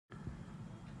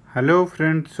Hello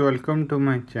friends, welcome to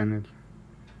my channel.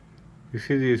 This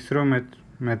is Isro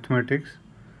Mathematics,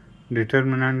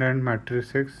 Determinant and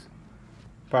Matrices,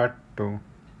 Part 2.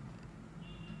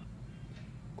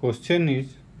 Question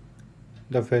is,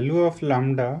 the value of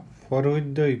lambda for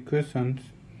which the equations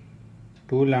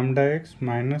 2 lambda x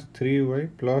minus 3y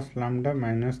plus lambda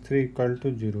minus 3 equal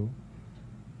to 0,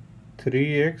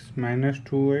 3x minus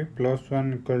 2y plus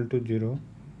 1 equal to 0,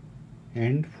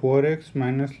 and 4x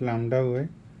minus lambda y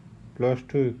plus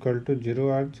 2 equal to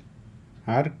 0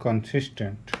 are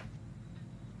consistent.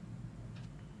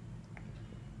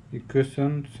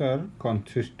 Equations are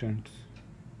consistent.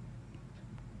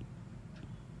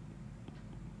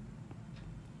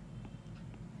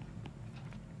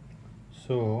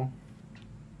 So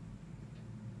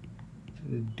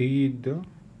D is the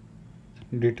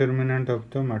determinant of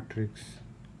the matrix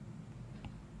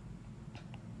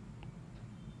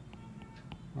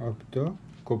of the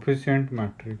coefficient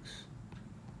matrix.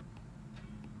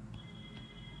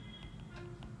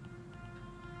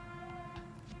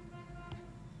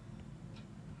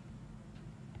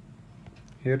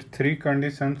 Here three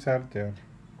conditions are there.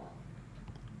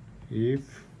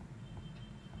 If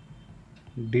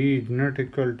D is not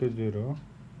equal to 0,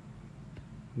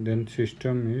 then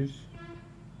system is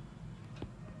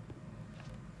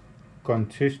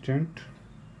consistent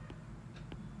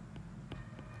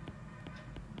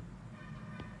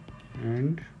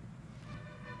and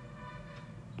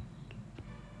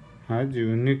has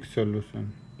unique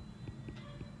solution.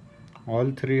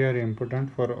 All three are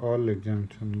important for all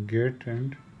examination, GATE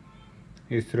and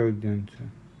Isro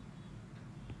examination.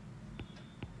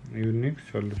 Unique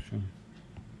solution.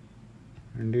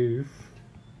 And if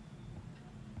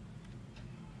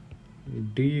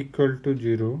D equal to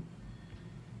 0,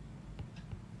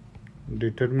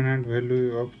 determinant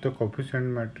value of the coefficient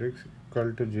matrix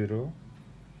equal to 0,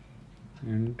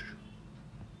 and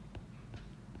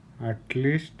at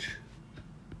least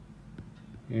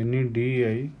any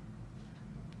di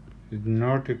is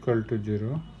not equal to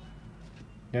 0,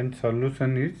 then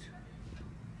solution is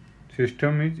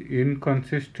system is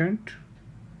inconsistent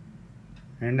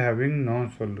and having no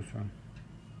solution.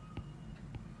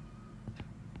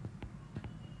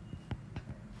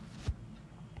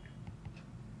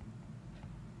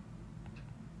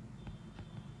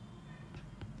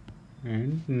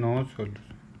 And no solution.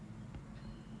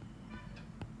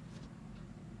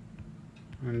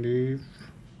 And if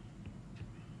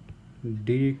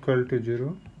D equal to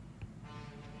 0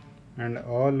 and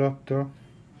all of the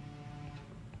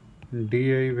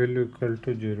di value equal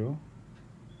to 0,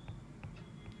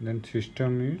 then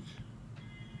system is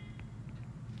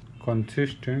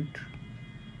consistent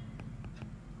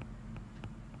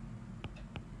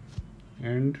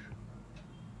and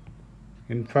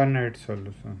infinite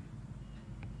solution.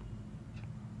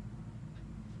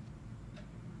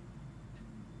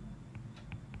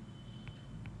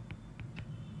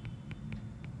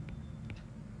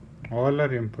 All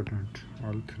are important,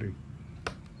 all three.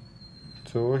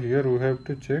 So here we have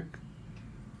to check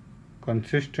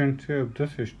consistency of the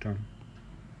system.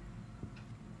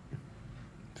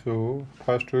 So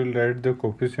first we will write the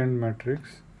coefficient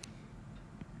matrix.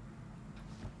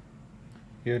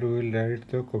 Here we will write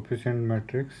the coefficient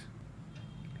matrix.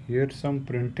 Here some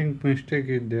printing mistake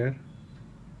is there.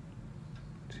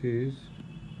 This is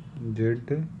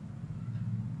Z,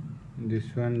 this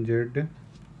one Z.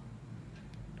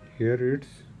 Here it's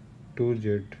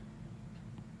 2Z.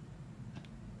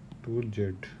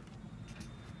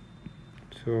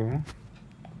 So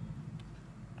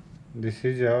this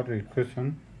is our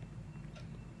equation.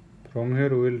 From here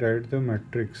we will write the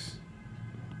matrix,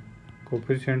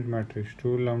 coefficient matrix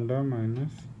 2 lambda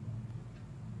minus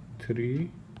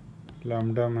 3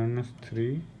 lambda minus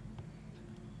 3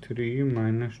 3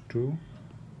 minus 2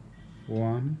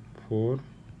 1 4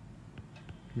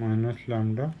 minus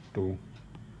lambda 2.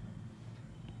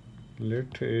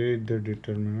 Let A is the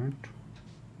determinant.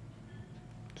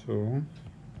 So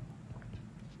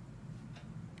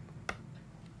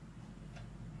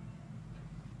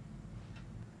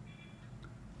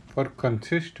for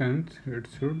consistency it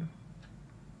should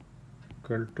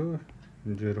equal to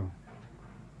 0.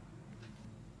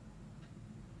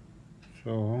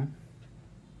 So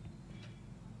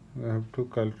we have to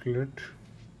calculate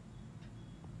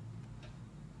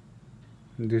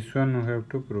this one. We have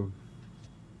to prove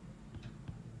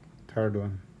third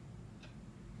one.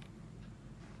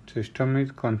 System is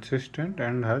consistent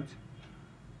and has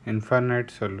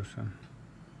infinite solution.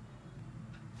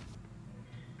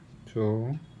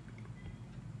 So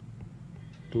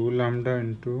 2 lambda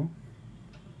into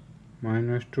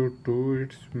minus 2,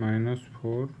 it's minus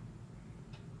 4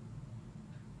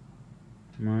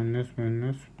 minus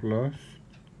minus plus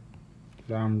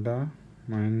lambda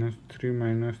minus 3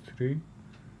 minus 3,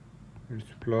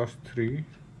 it's plus 3,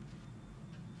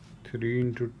 3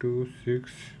 into 2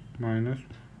 6 minus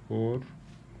 4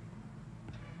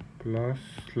 plus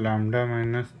lambda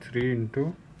minus 3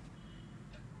 into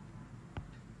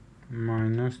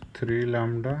minus 3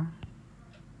 lambda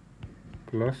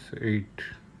plus 8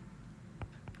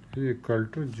 is equal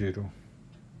to 0.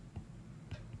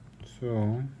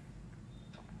 So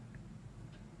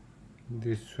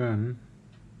this one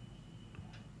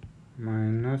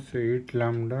minus 8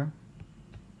 lambda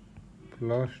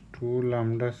plus 2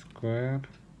 lambda square,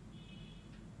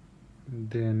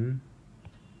 then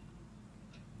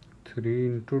 3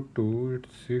 into 2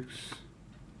 it's 6,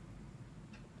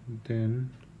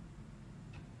 then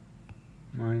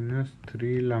minus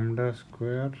 3 lambda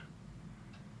square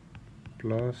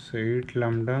plus 8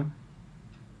 lambda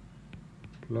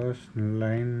plus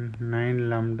 9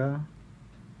 lambda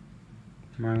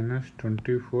minus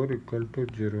 24 equal to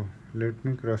 0. Let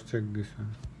me cross check this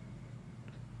one.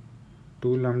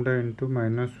 2 lambda into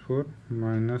minus 4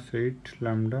 minus 8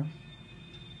 lambda,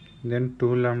 then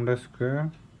 2 lambda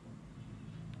square,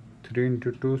 3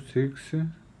 into 2 6,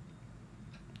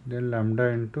 then lambda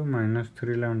into minus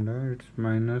 3 lambda, it's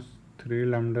minus 3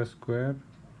 lambda square,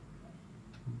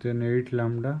 then 8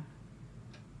 lambda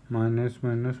minus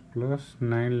minus plus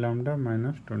 9 lambda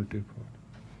minus 24.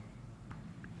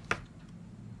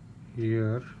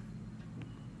 Here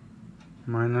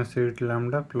minus 8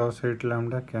 lambda plus 8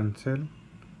 lambda cancel,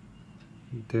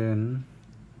 then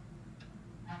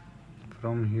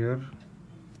from here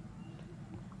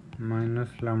minus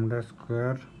lambda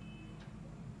square,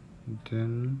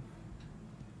 then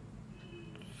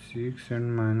 6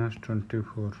 and minus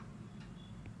 24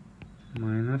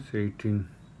 minus 18.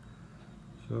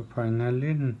 So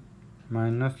finally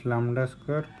minus lambda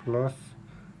square plus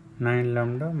 9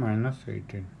 lambda minus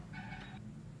 18.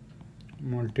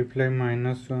 Multiply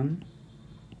minus 1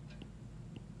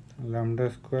 lambda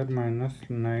square minus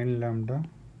 9 lambda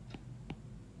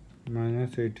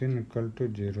minus 18 equal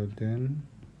to 0. Then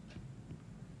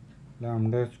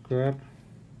lambda square,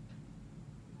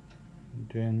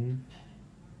 then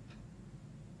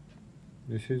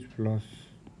this is plus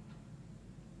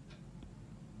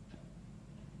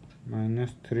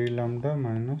minus 3 lambda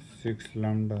minus 6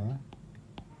 lambda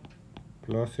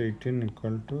plus 18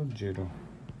 equal to 0.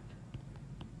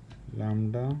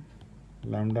 Lambda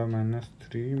minus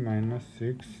 3 minus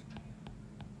 6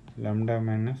 lambda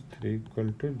minus 3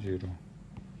 equal to 0.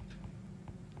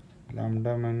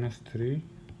 Lambda minus 3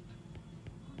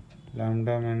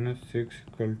 lambda minus 6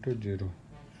 equal to 0.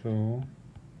 So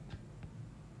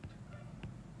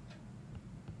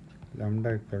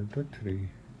lambda equal to 3,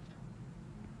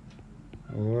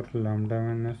 or lambda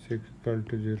minus 6 equal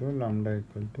to 0, lambda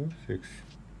equal to 6.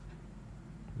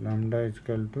 Lambda is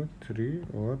equal to 3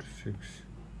 or 6.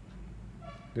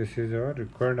 This is our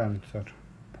required answer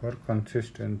for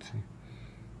consistency.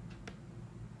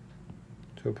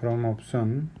 So from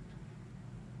option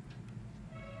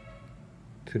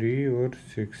 3 or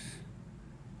 6,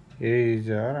 A is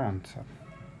our answer.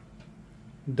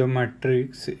 The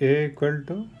matrix A equal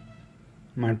to,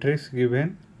 matrix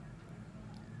given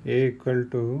A equal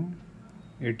to,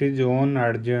 it is own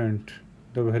adjoint.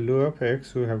 The value of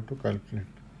x we have to calculate.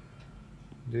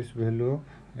 This value of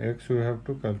x we have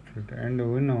to calculate, and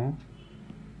we know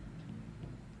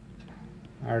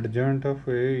adjoint of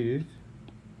A is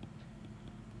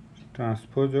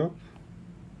transpose of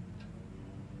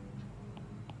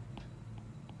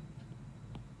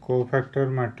cofactor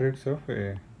matrix of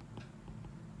A,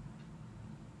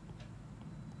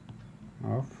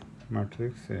 of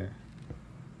matrix A.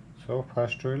 So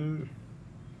first we will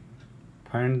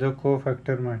find the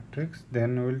cofactor matrix,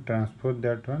 then we will transpose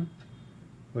that one,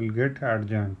 we will get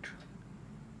adjoint,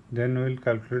 then we will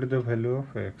calculate the value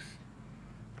of x.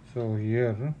 So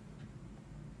here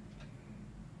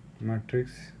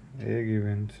matrix A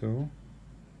given, so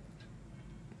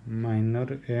minor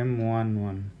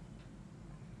M11,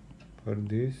 for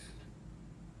this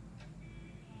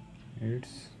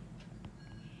it's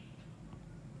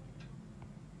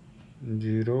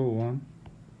 0 1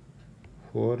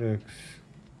 4x,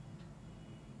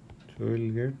 so we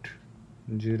will get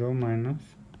 0 minus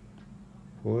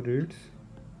 4, it's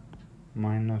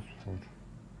minus 4.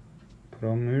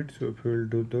 From it, so if we will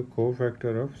do the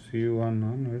cofactor of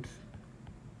C11, it's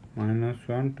minus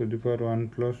 1 to the power 1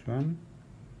 plus 1,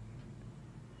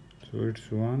 so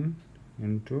it's 1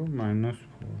 into minus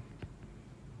 4,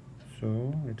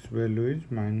 so its value is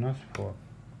minus 4.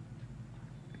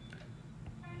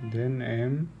 Then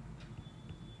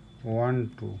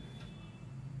M12,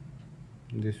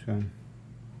 this one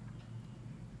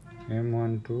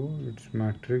M12, its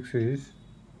matrix is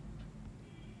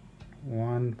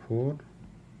 1 4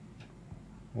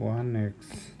 1 x,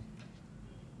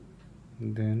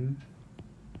 then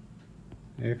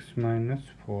x minus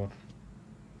 4.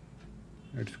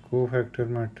 Its cofactor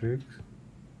matrix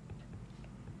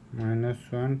minus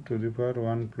 1 to the power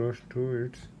 1 plus 2,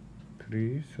 it's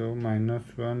 3, so minus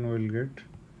 1 will get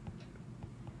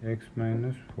x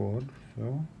minus 4.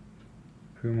 So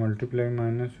if you multiply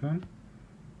minus 1,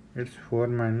 it's 4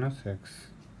 minus x.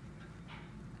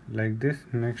 Like this.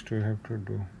 Next we have to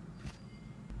do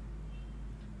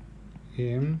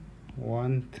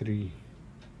M13,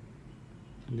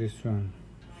 this one,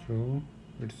 so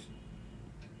it's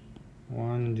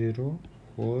 1 0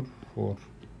 4 4,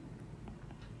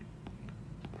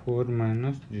 4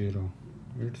 minus 0.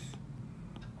 Its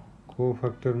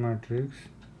cofactor matrix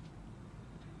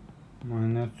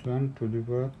minus 1 to the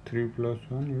power 3 plus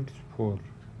 1, it's 4,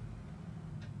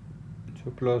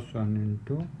 so plus 1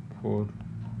 into 4,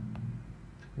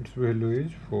 its value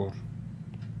is 4.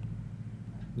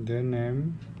 Then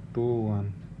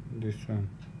M21, this one,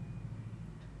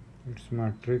 its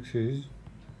matrix is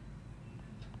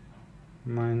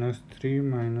minus 3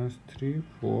 minus 3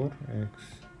 4x,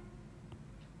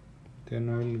 then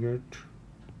I will get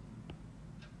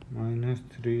minus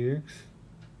 3x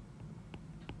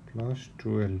plus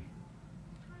 12,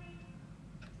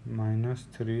 minus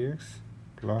 3x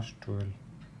plus 12.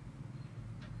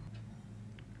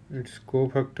 Its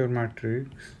cofactor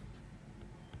matrix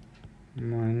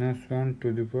minus 1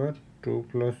 to the power 2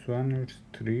 plus 1, it's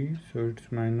 3, so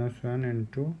it's minus 1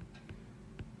 into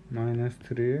minus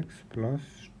 3x plus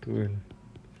 12,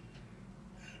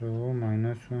 so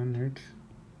minus 1, it's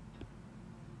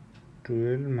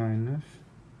 12 minus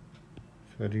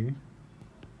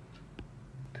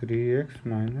 3x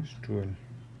minus 12.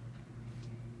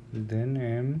 Then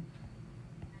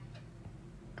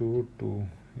M22,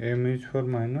 M is for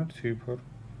minor, C for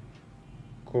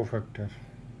cofactor.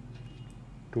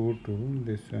 2 2,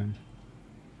 this one,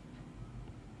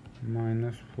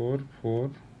 minus 4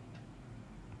 4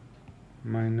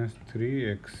 minus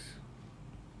 3x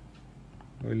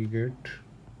will get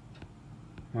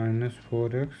minus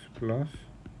 4x plus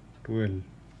 12.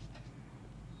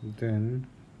 Then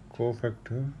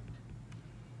cofactor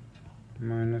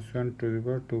minus 1 to the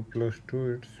power 2 plus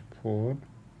 2, it's 4,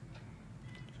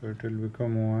 so it will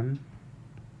become 1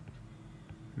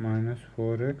 minus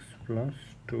 4x plus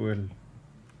 12,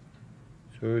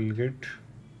 so we will get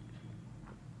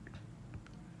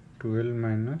 12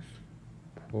 minus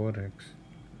 4x.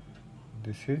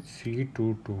 This is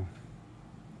C22.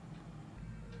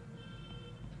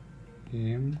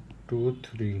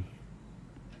 M23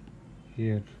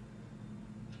 here,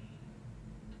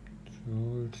 so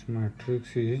its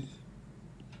matrix is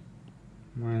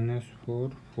minus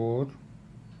 4 4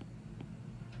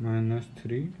 minus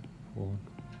 3 4,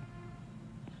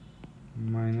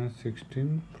 minus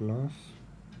 16 plus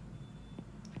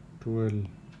 12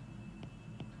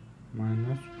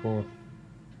 minus 4.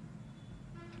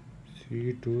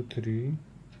 C23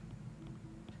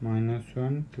 minus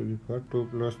 1 to the power 2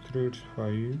 plus 3, it's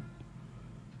 5,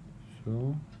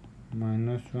 so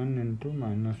minus 1 into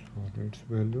minus 4, its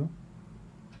value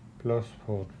plus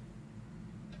 4.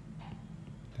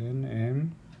 Then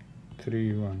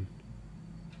M31,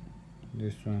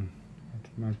 this one, its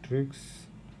matrix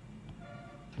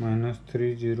minus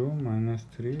 3 0 minus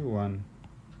 3 1,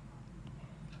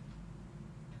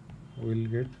 we'll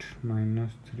get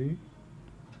minus 3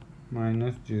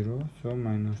 minus 0, so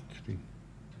minus 3.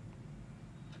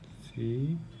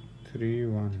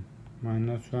 C31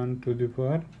 minus 1 to the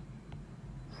power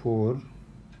 4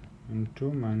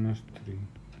 into minus 3,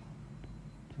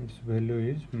 its value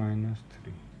is minus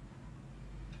 3.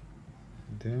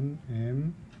 Then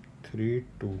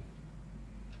M32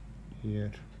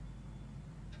 here,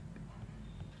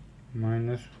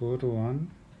 minus 4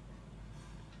 1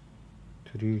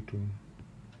 3 2,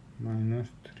 minus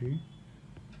 3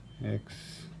 x,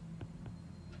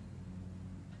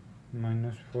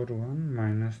 minus 4 1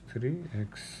 minus 3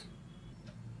 x,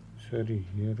 sorry,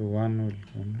 here 1 will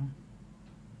come, no?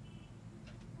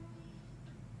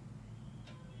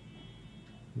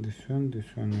 This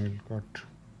one will cut.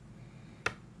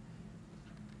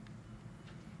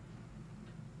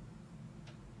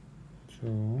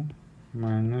 So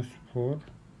minus 4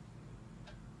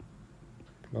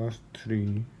 plus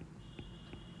 3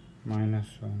 minus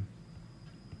 1.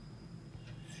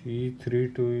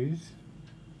 C32 is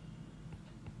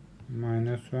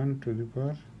minus 1 to the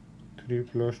power 3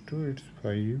 plus 2, it's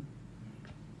 5,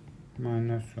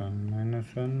 minus 1,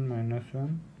 minus 1 minus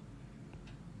 1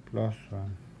 plus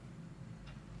 1.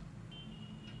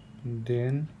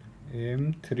 Then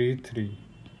M33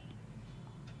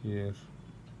 here.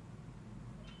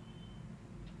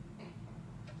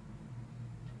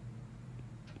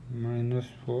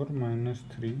 -4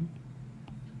 -3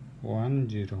 1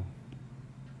 0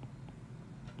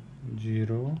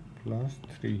 0 plus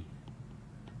 3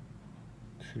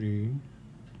 3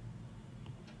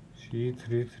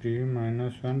 C33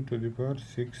 -1 to the power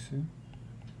 6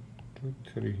 to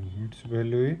 3. Its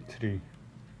value is 3.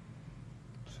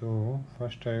 So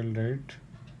first I will write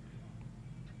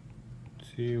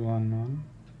C11,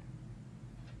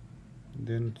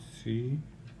 then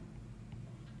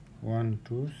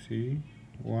C12,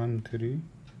 C13,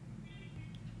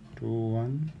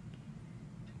 21,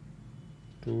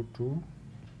 22,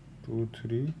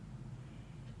 23,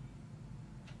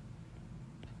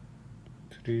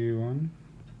 31,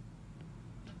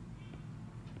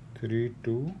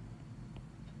 32,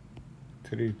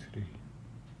 33.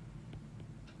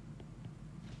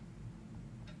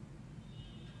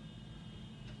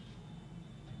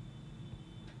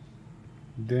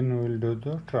 Then we will do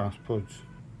the transpose.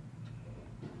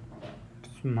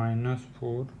 It's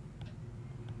 -4,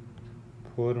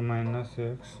 4 minus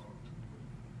x,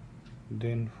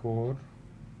 then 4,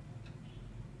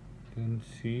 then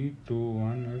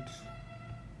C21, it's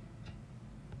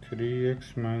 3x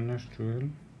minus 12,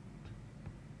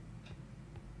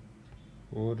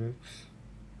 4x,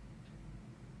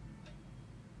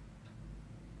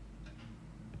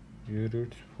 here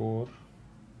it's 4,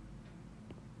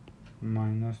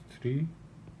 minus 3,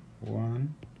 1,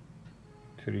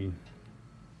 3.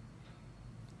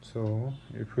 So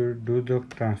if we do the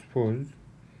transpose,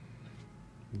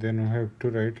 then we have to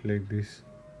write like this.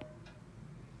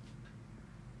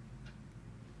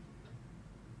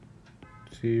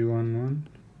 C11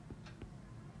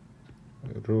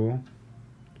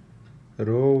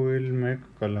 row will make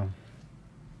column.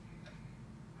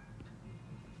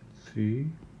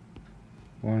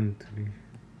 C13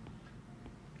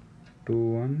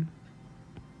 21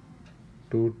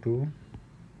 22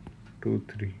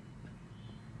 23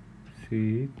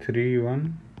 C31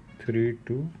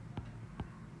 32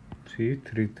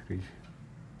 C33.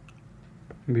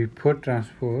 Before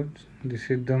transpose, this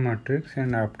is the matrix,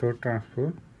 and after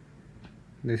transpose,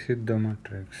 this is the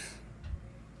matrix.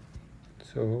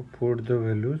 So put the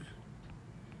values.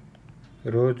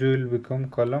 Rows will become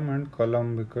column and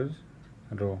column becomes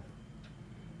row.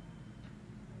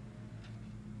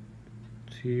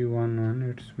 C11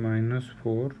 it's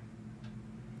 -4,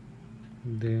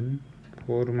 then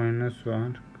 4 minus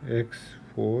 1 x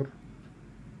 4,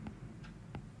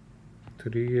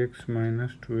 3x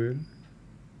minus 12,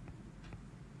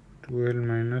 12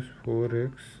 minus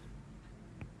 4x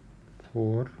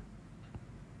 4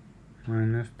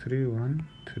 minus 3 1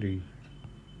 3.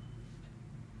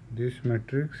 This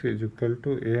matrix is equal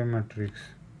to A matrix.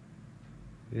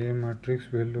 A matrix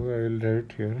value I will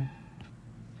write here.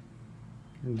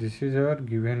 This is our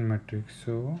given matrix,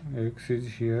 so x is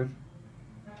here,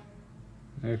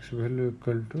 x value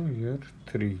equal to here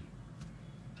 3.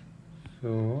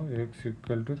 So x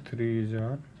equal to 3 is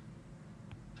our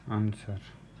answer.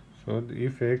 So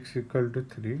if x equal to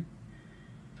 3,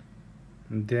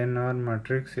 then our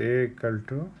matrix A equal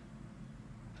to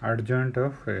adjoint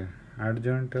of A.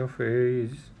 Adjoint of A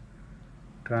is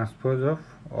transpose of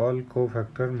all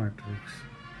cofactor matrix.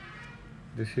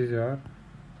 This is our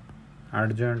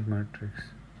adjoint matrix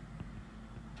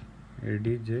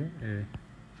ADJA.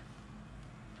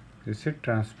 This is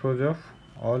transpose of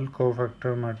all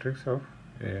cofactor matrix of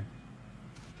A.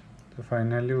 So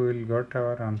finally we will got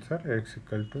our answer x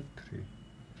equal to 3.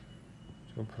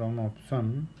 So from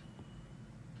option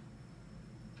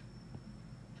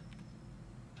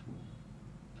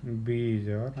B is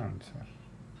our answer.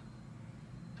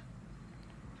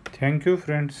 Thank you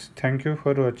friends. Thank you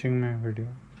for watching my video.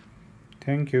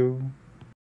 Thank you.